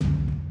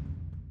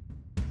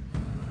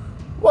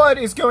What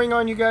is going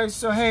on, you guys?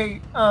 So hey,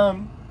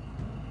 have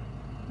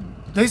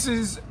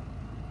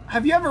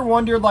you ever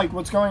wondered like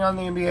what's going on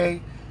in the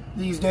NBA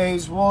these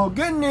days? Well,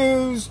 good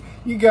news,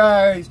 you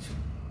guys,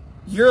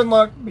 you're in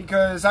luck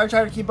because I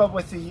try to keep up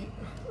with the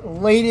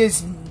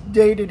latest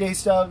day-to-day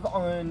stuff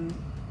in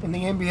the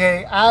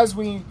NBA as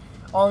we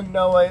all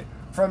know it,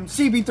 from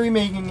CP3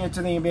 making it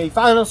to the NBA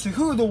Finals, to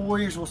who the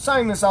Warriors will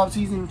sign this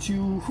offseason,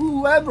 to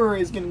whoever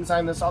is getting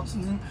signed this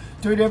offseason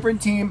to a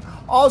different team.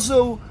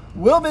 Also,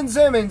 will Ben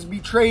Simmons be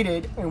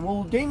traded, and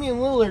will Damian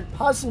Lillard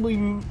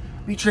possibly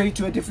be traded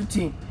to a different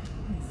team?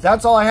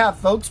 That's all I have,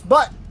 folks,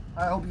 but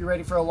I hope you're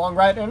ready for a long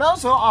ride, and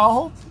also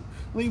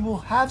hopefully we'll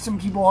have some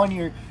people on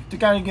here to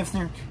kind of give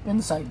their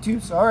insight too.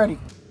 So alrighty.